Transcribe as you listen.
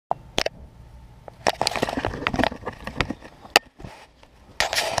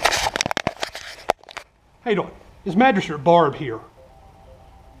How you doing? Is Magistrate Barb here?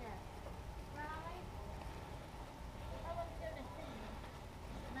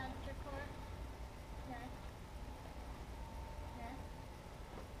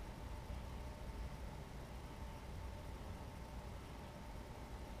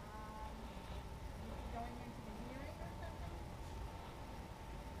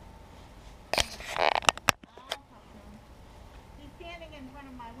 In front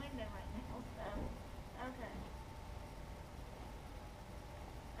of my window right now, so okay.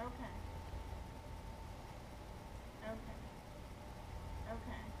 Okay. Okay.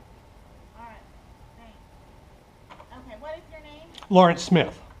 Okay. All right. Thanks. Okay, what is your name? Lawrence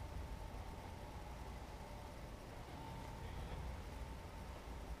Smith.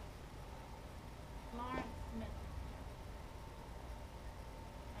 Lawrence Smith.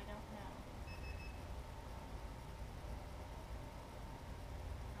 I don't know.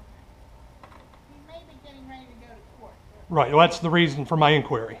 May be getting ready to go to court. Right, well, that's the reason for my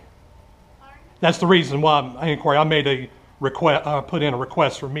inquiry. Pardon? That's the reason why I inquiry. I made a request, put in a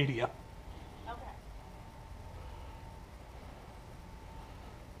request for media. Okay.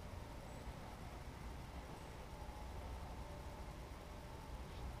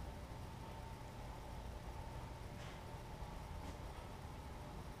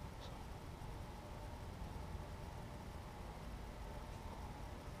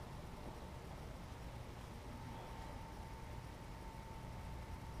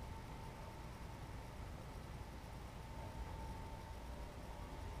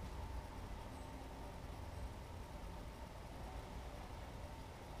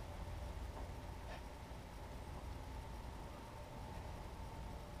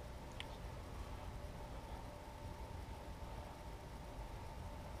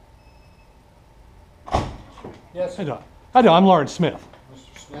 Yes, How you doing? How you doing? I'm Lawrence Smith.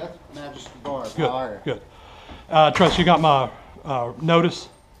 Mr. Smith, Magistrate Barb. Good, How are you? good. Trust you got my notice?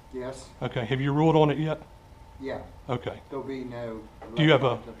 Yes. Okay. Have you ruled on it yet? Yeah. Okay. There'll be no. Do you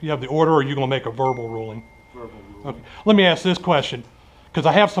have the order, or are you going to make a verbal ruling? verbal ruling? Okay. Let me ask this question, because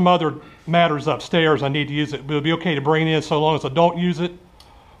I have some other matters upstairs I need to use it. Will it be okay to bring it in so long as I don't use it?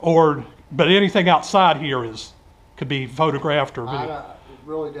 But anything outside here could be photographed or video. It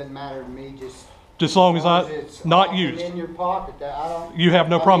really doesn't matter to me. Just Just as long as it's not often used. in your pocket. That I don't. You have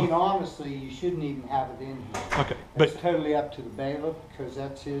no I problem. mean, honestly, you shouldn't even have it in here. Okay, It's but totally up to the bailiff because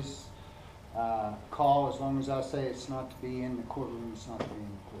that's his call. As long as I say it's not to be in the courtroom, it's not to be in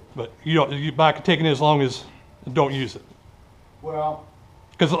the courtroom. I can take it in as long as don't use it. Well,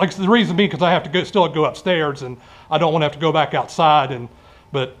 Because like the reason being, because I have to still go upstairs, and I don't want to have to go back outside.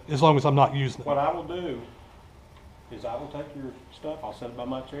 But as long as I'm not using it. What I will do is I will take your stuff, I'll set it by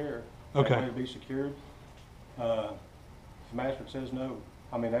my chair. Okay. That way it'll be secured. If the magistrate says no,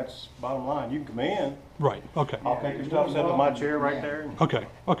 I mean, that's bottom line. You can come in, Right. Okay. I'll take your stuff, set it by my chair right Yeah. there. Okay.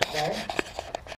 Okay. okay.